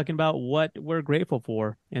 talking about what we're grateful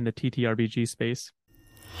for in the TTRPG space.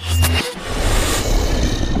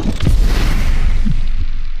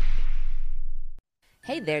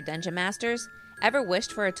 Hey there, Dungeon Masters. Ever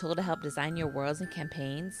wished for a tool to help design your worlds and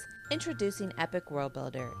campaigns? Introducing Epic World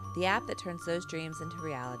Builder, the app that turns those dreams into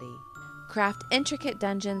reality. Craft intricate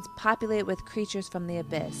dungeons populated with creatures from the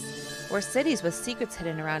abyss, or cities with secrets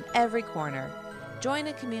hidden around every corner. Join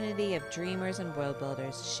a community of dreamers and world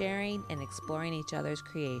builders sharing and exploring each other's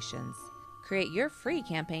creations. Create your free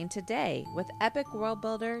campaign today with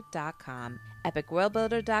epicworldbuilder.com.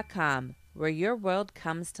 epicworldbuilder.com, where your world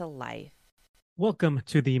comes to life. Welcome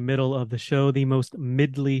to the middle of the show, the most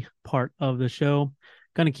midly part of the show.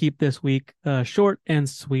 Going to keep this week short and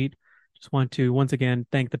sweet. Just want to once again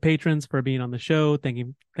thank the patrons for being on the show. Thank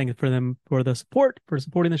you for them for the support, for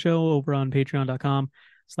supporting the show over on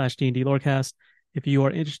patreon.com/D&D Lorecast. If you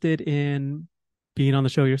are interested in being on the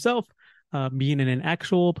show yourself, being in an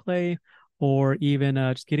actual play, or even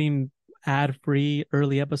just getting ad-free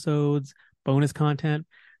early episodes, bonus content,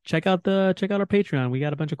 check out our Patreon. We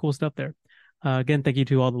got a bunch of cool stuff there. Again, thank you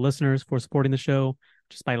to all the listeners for supporting the show.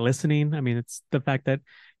 just by listening. I mean, it's the fact that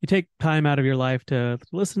you take time out of your life to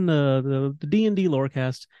listen to the D&D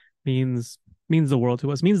Lorecast means the world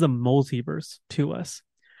to us, means the multiverse to us.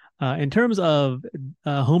 In terms of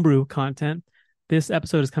homebrew content, this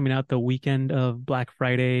episode is coming out the weekend of Black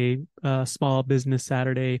Friday, Small Business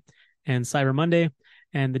Saturday, and Cyber Monday.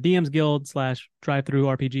 And the DMs Guild / Drive Through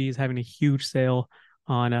RPG is having a huge sale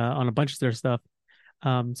on a bunch of their stuff.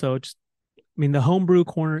 So just, I mean, the homebrew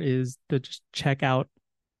corner is to just check out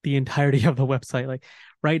the entirety of the website. Like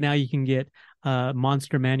right now, you can get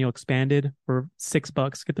Monster Manual Expanded for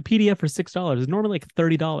 $6. Get the PDF for $6. It's normally like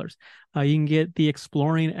 $30. You can get the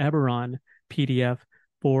Exploring Eberron PDF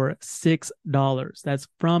for $6. That's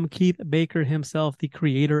from Keith Baker himself, the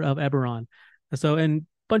creator of Eberron. So, and a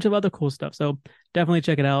bunch of other cool stuff. So definitely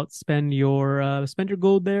check it out. Spend your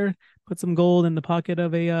gold there. Put some gold in the pocket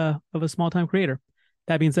of a small time creator.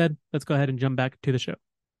 That being said, let's go ahead and jump back to the show.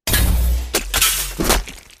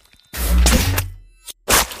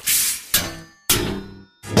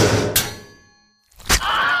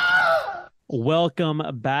 Welcome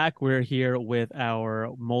back. We're here with our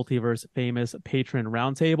multiverse famous patron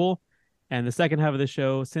roundtable. And the second half of the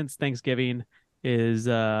show, since Thanksgiving is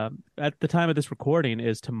at the time of this recording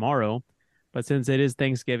is tomorrow. But since it is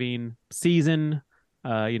Thanksgiving season,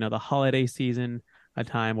 the holiday season, a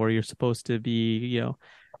time where you're supposed to be,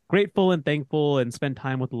 grateful and thankful and spend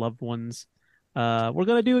time with loved ones. We're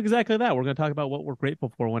going to do exactly that. We're going to talk about what we're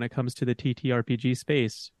grateful for when it comes to the TTRPG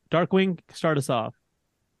space. Darkwing, start us off.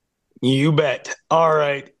 You bet. All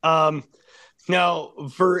right. Now,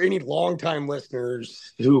 for any longtime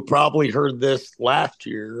listeners who probably heard this last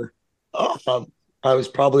year, I was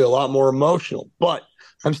probably a lot more emotional, but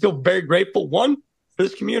I'm still very grateful. One, for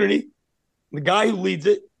this community. The guy who leads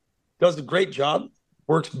it does a great job,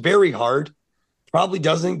 works very hard, probably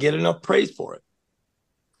doesn't get enough praise for it.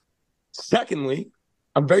 Secondly,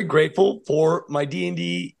 I'm very grateful for my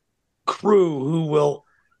D&D crew who will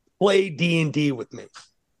play D&D with me.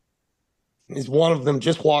 Is one of them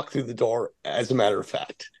just walked through the door, as a matter of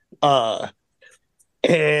fact. And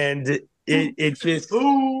it just...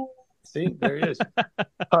 Ooh. See, there he is.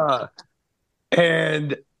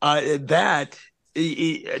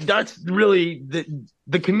 That's really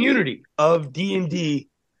the community of D&D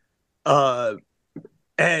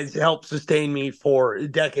has helped sustain me for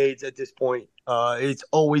decades at this point. It's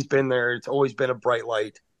always been there. It's always been a bright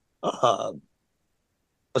light,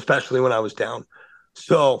 especially when I was down.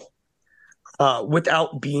 So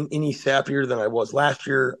without being any sappier than I was last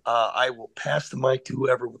year, I will pass the mic to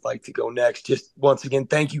whoever would like to go next. Just once again,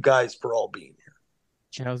 thank you guys for all being here.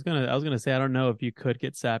 Yeah, I was gonna say I don't know if you could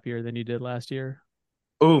get sappier than you did last year.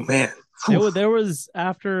 Oh man, there was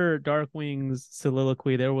after Darkwing's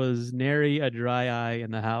soliloquy, there was nary a dry eye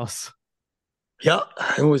in the house. Yeah,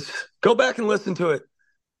 it was. Go back and listen to it.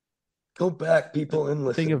 Go back, people, and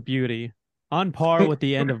listen. Thing of beauty, on par with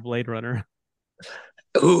the end of Blade Runner.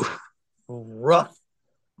 Ooh, rough.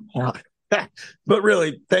 But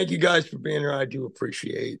really, thank you guys for being here. I do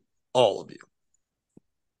appreciate all of you.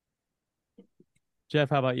 Jeff,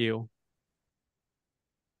 how about you?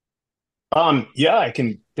 Yeah, I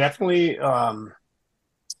can definitely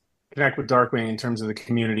connect with Darkwing in terms of the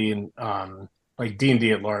community and like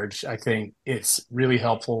D&D at large. I think it's really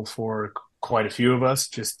helpful for quite a few of us,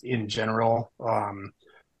 just in general.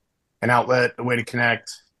 An outlet, a way to connect,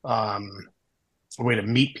 a way to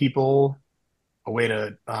meet people, a way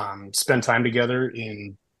to spend time together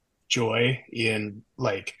in joy, in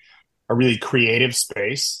like a really creative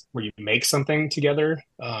space where you make something together,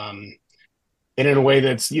 and in a way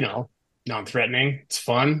that's, non-threatening. It's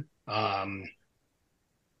fun.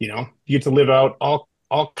 You get to live out all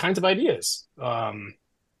kinds of ideas.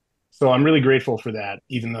 So I'm really grateful for that,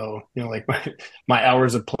 even though, like my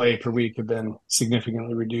hours of play per week have been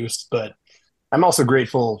significantly reduced, but I'm also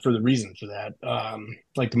grateful for the reason for that.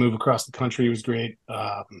 Like the move across the country was great.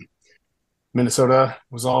 Minnesota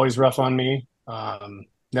was always rough on me.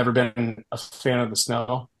 Never been a fan of the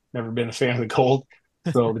snow, never been a fan of the cold.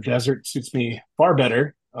 So the desert suits me far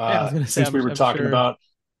better. Since we were talking about,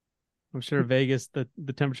 I'm sure Vegas, the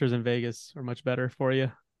temperatures in Vegas are much better for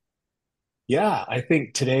you. Yeah, I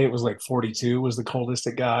think today it was like 42 was the coldest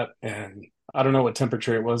it got, and I don't know what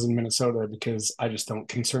temperature it was in Minnesota because I just don't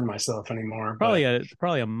concern myself anymore.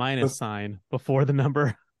 Probably a minus sign before the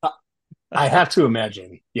number. I have to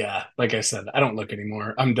imagine. Yeah, like I said, I don't look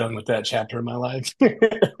anymore. I'm done with that chapter of my life.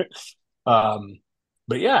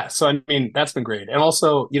 But yeah, so I mean that's been great. And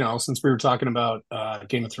also, since we were talking about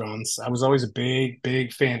Game of Thrones, I was always a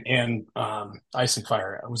big fan, and Ice and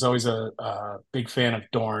Fire. I was always a big fan of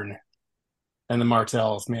Dorne and the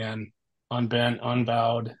Martells, man. Unbent,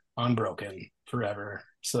 unbowed, unbroken forever.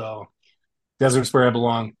 So desert's where I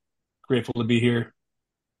belong. Grateful to be here.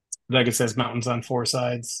 Vegas has mountains on four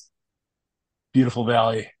sides, beautiful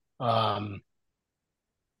valley. So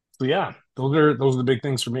yeah, those are the big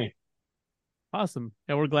things for me. Awesome.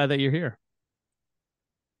 And we're glad that you're here.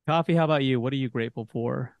 Coffee, how about you? What are you grateful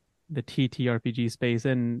for? The TTRPG space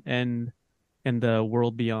and the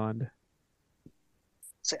world beyond.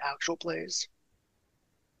 Say actual plays.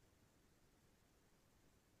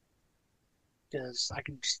 Because I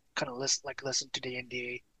can just kind of listen to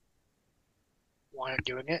D&D while I'm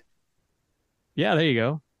doing it. Yeah, there you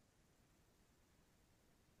go.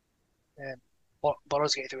 And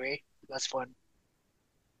Baldur's Gate 3, that's fun.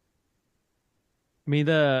 I mean,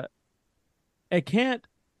 it can't,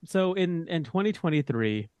 so in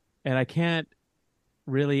 2023, and I can't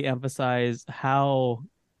really emphasize how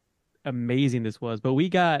amazing this was, but we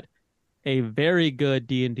got a very good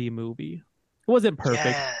D&D movie. It wasn't perfect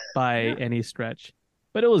Yeah. by Yeah. any stretch,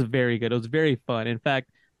 but it was very good. It was very fun. In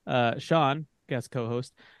fact, Sean, guest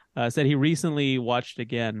co-host, said he recently watched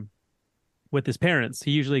again with his parents.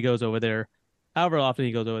 He usually goes over there, however often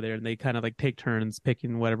he goes over there, and they kind of like take turns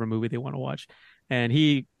picking whatever movie they want to watch. And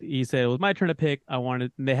he said it was my turn to pick.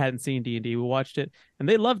 And they hadn't seen D&D. We watched it, and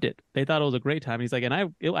they loved it. They thought it was a great time. And he's like, and I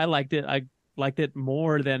liked it. I liked it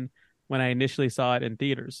more than when I initially saw it in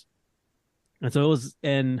theaters. And so it was.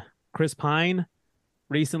 And Chris Pine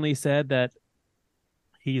recently said that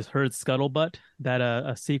he's heard scuttlebutt that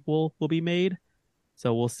a sequel will be made.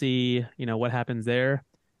 So we'll see, what happens there.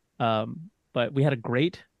 But we had a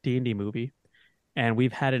great D&D movie, and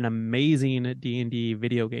we've had an amazing D&D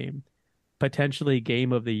video game, potentially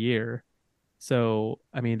game of the year. So,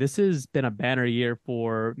 I mean, this has been a banner year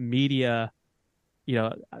for media,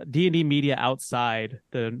 D&D media outside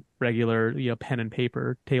the regular, pen and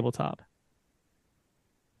paper tabletop.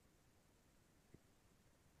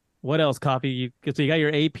 What else, Coffee? So you got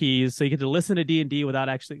your APs, so you get to listen to D&D without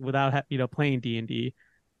playing D&D,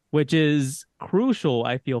 which is crucial,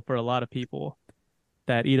 I feel, for a lot of people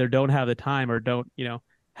that either don't have the time or don't,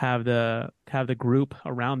 have the group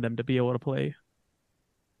around them to be able to play.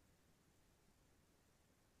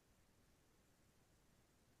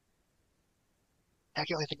 I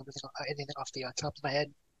can't really think of anything off the top of my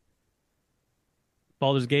head.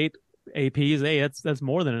 Baldur's Gate, APs, hey, that's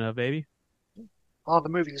more than enough, baby. All the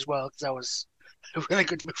movie as well, because that was a really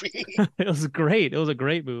good movie. It was great. It was a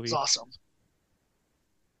great It movie. was awesome.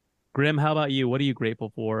 Grim, how about you? What are you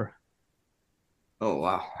grateful for? Oh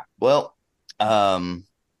wow. Well, kind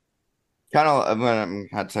of I'm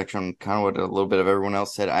gonna touch on kind of what a little bit of everyone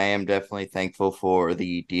else said. I am definitely thankful for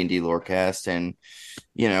the D&D Lorecast and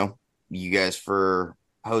you guys for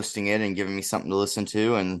hosting it and giving me something to listen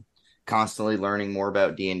to and constantly learning more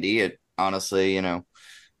about D&D. It honestly,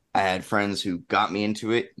 I had friends who got me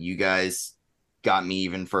into it. You guys got me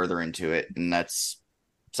even further into it, and that's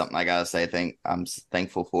something I gotta say. I'm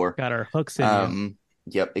thankful for. Got our hooks in you.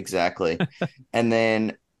 Yep, exactly. And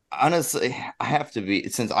then honestly, I have to be,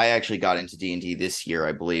 since I actually got into D&D this year,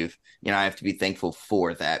 I believe, I have to be thankful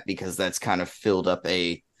for that because that's kind of filled up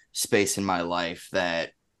a space in my life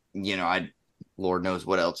that, I Lord knows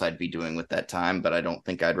what else I'd be doing with that time, but I don't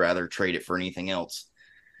think I'd rather trade it for anything else.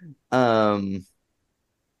 I'm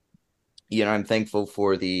thankful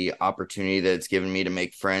for the opportunity that it's given me to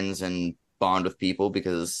make friends and bond with people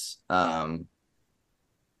because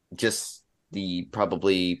just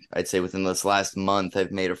probably I'd say within this last month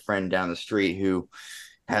I've made a friend down the street who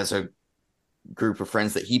has a group of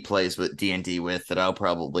friends that he plays with D&D with that I'll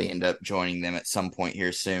probably end up joining them at some point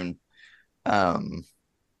here soon. And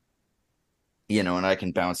I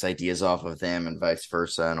can bounce ideas off of them and vice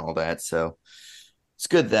versa and all that. So it's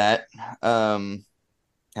good that I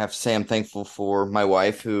have to say I'm thankful for my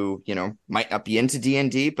wife who, might not be into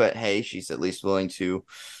D&D, but hey, she's at least willing to,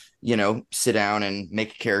 sit down and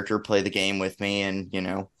make a character, play the game with me and,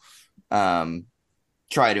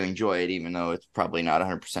 try to enjoy it, even though it's probably not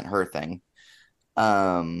 100% her thing.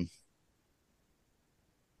 Man,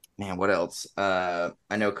 what else? I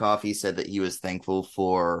know Coffee said that he was thankful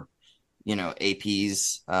for,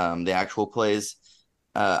 APs, the actual plays.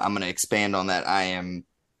 I'm going to expand on that. I am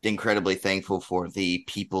incredibly thankful for the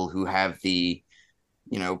people who have the,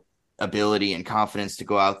 ability and confidence to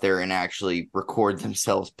go out there and actually record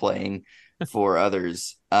themselves playing for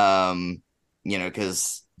others.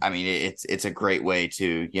 Because I mean, it's a great way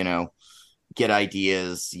to, get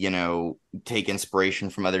ideas, take inspiration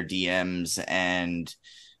from other DMs and,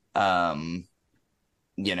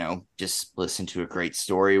 just listen to a great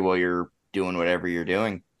story while you're doing whatever you're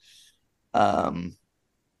doing. I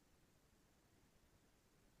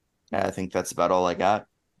think that's about all I got.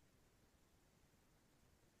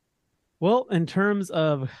 Well, in terms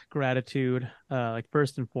of gratitude, like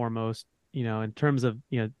first and foremost, in terms of,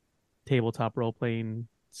 tabletop role playing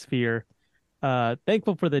sphere,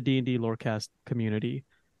 thankful for the D&D Lorecast community.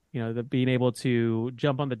 The being able to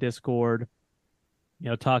jump on the Discord,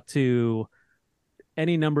 talk to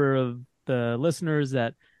any number of the listeners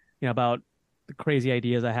that, about the crazy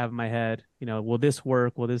ideas I have in my head. Will this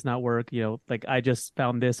work? Will this not work? Like I just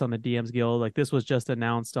found this on the DM's Guild. Like this was just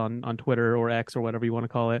announced on Twitter or X or whatever you want to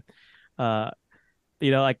call it. Uh,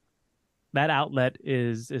 like that outlet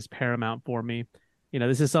is paramount for me.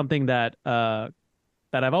 This is something that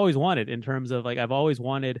I've always wanted in terms of like I've always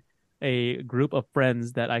wanted a group of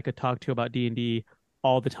friends that I could talk to about D&D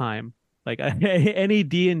all the time. Like any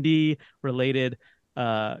D&D related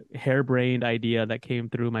harebrained idea that came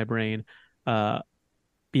through my brain, uh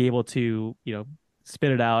be able to,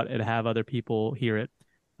 spit it out and have other people hear it.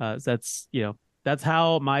 So that's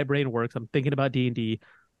how my brain works. I'm thinking about D&D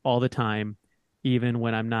all the time, even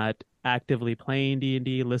when I'm not actively playing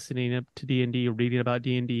D&D, listening to D&D, reading about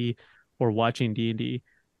D&D, or watching D&D.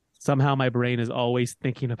 Somehow my brain is always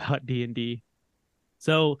thinking about D&D.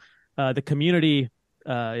 So the community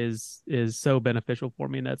is so beneficial for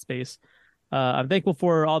me in that space. I'm thankful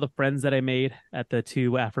for all the friends that I made at the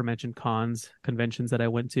two aforementioned conventions that I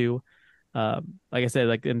went to. Like I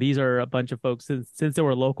said, and these are a bunch of folks since they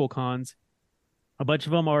were local cons, a bunch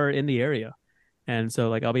of them are in the area, and so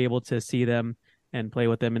like I'll be able to see them and play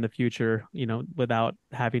with them in the future, without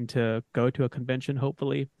having to go to a convention,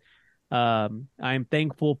 hopefully. I'm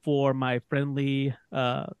thankful for my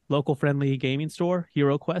local friendly gaming store,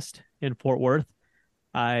 Hero Quest in Fort Worth.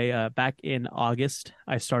 Back in August,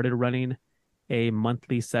 I started running a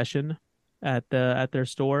monthly session at their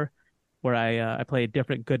store where I play a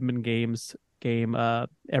different Goodman Games game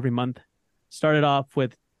every month. Started off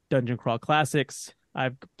with Dungeon Crawl Classics.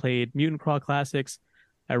 I've played Mutant Crawl Classics.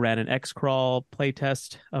 I ran an X Crawl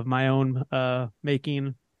playtest of my own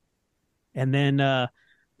making, and then gonna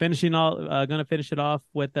finish it off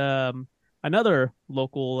with another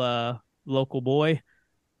local boy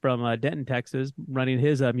from Denton, Texas, running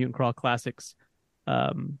his Mutant Crawl Classics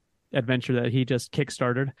adventure that he just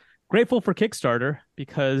kickstarted. Grateful for Kickstarter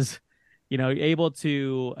because able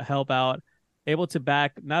to help out, able to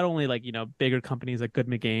back not only like bigger companies like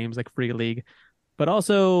Goodman Games, like Free League, but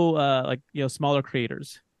also smaller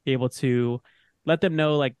creators, able to let them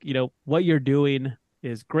know like what you're doing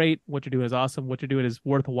is great, what you're doing is awesome, what you're doing is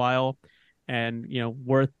worthwhile, and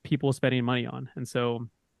worth people spending money on. And so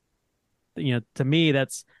to me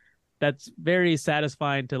that's very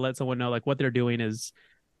satisfying to let someone know like what they're doing is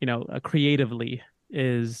creatively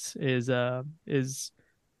is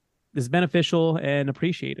beneficial and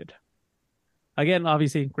appreciated. Again,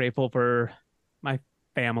 obviously grateful for my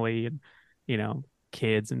family and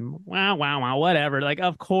kids and wow whatever, like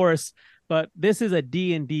of course, but this is a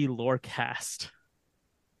D&D lore cast.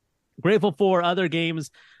 Grateful for other games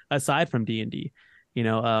aside from D&D.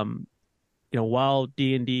 While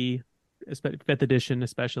D&D 5th edition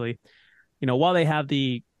especially, while they have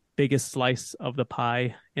the biggest slice of the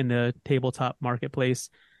pie in the tabletop marketplace,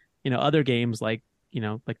 other games like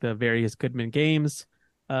the various Goodman Games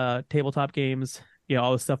tabletop games,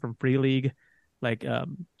 all the stuff from Free League, like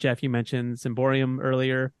Jeff, you mentioned Symborium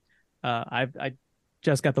earlier. I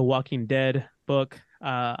just got the Walking Dead book.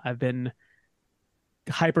 I've been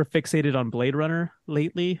hyper fixated on Blade Runner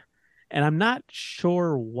lately, and I'm not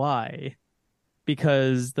sure why,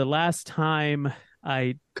 because the last time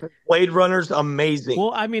Blade Runner's amazing.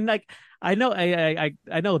 Well, I mean, like I know I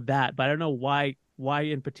know that, but I don't know why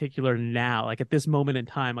in particular now, like at this moment in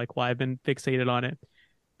time, like why I've been fixated on it.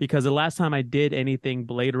 Because the last time I did anything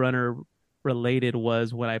Blade Runner related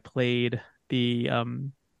was when I played the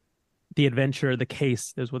adventure, the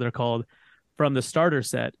case is what they're called, from the starter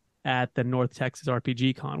set at the North Texas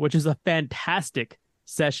RPG Con, which is a fantastic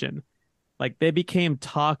session. Like they became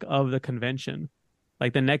talk of the convention.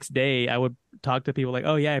 Like the next day I would talk to people like,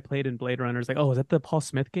 oh yeah, I played in Blade Runner. It's like, oh, is that the Paul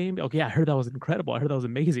Smith game? Okay, yeah, I heard that was incredible. I heard that was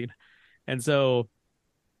amazing. And so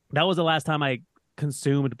that was the last time I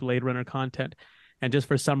consumed Blade Runner content. And just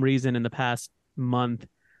for some reason in the past month,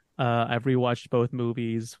 I've rewatched both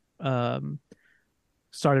movies,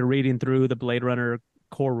 started reading through the Blade Runner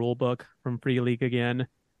core rulebook from Free League again,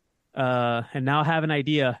 and now have an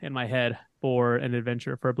idea in my head for an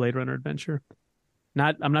adventure, for a Blade Runner adventure.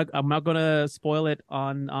 I'm not gonna spoil it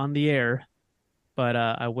on the air, but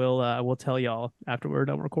I will tell y'all after we're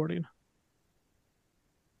done recording.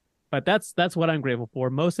 But that's what I'm grateful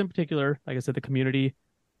for. Most in particular, like I said, the community,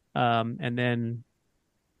 and then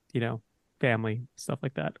family, stuff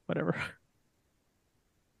like that, whatever.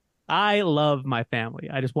 I love my family.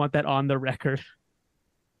 I just want that on the record.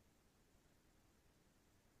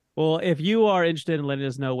 Well, if you are interested in letting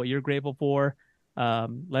us know what you're grateful for,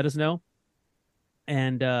 let us know.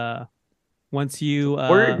 And once you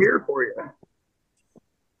We're here for you.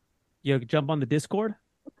 jump on the Discord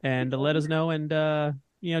and let us know, and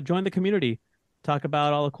join the community, talk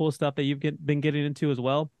about all the cool stuff that you've been getting into as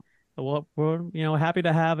well. We're happy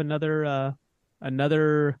to have another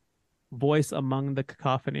voice among the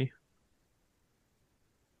cacophony.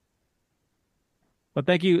 But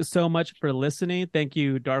thank you so much for listening. Thank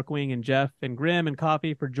you, Darkwing and Jeff and Grim and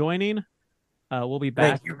Coffee, for joining. We'll be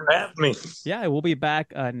back. Thank you for having me. Yeah, we'll be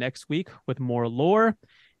back next week with more lore.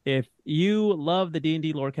 If you love the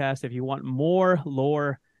D&D Lorecast, if you want more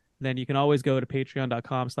lore, then you can always go to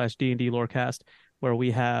patreon.com/D&D Lorecast, where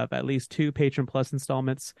we have at least 2 Patron Plus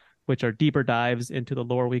installments, which are deeper dives into the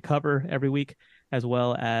lore we cover every week, as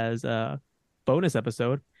well as a bonus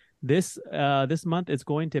episode. This month is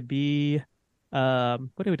going to be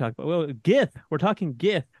what did we talk about? Well, Gith. We're talking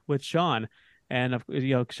Gith with Sean, and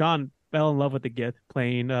Sean fell in love with the Gith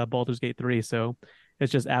playing Baldur's Gate 3, so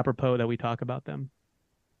it's just apropos that we talk about them.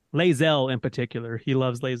 Lae'zel in particular, he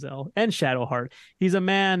loves Lae'zel and Shadowheart. He's a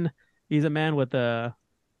man with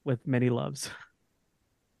many loves.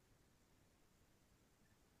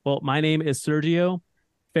 Well, my name is Sergio.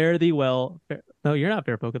 Fare thee well. No, you're not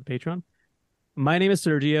Fairpoke with the Patreon. My name is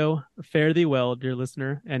Sergio. Fare thee well, dear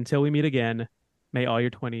listener. Until we meet again, may all your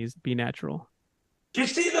 20s be natural. Do you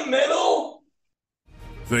see the middle?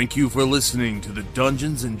 Thank you for listening to the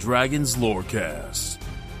Dungeons & Dragons Lorecast.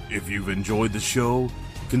 If you've enjoyed the show,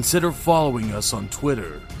 consider following us on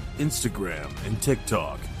Twitter, Instagram, and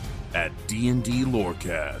TikTok at D&D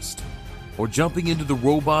Lorecast, or jumping into the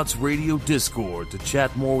Robots Radio Discord to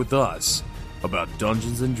chat more with us about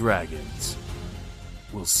Dungeons & Dragons.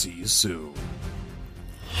 We'll see you soon.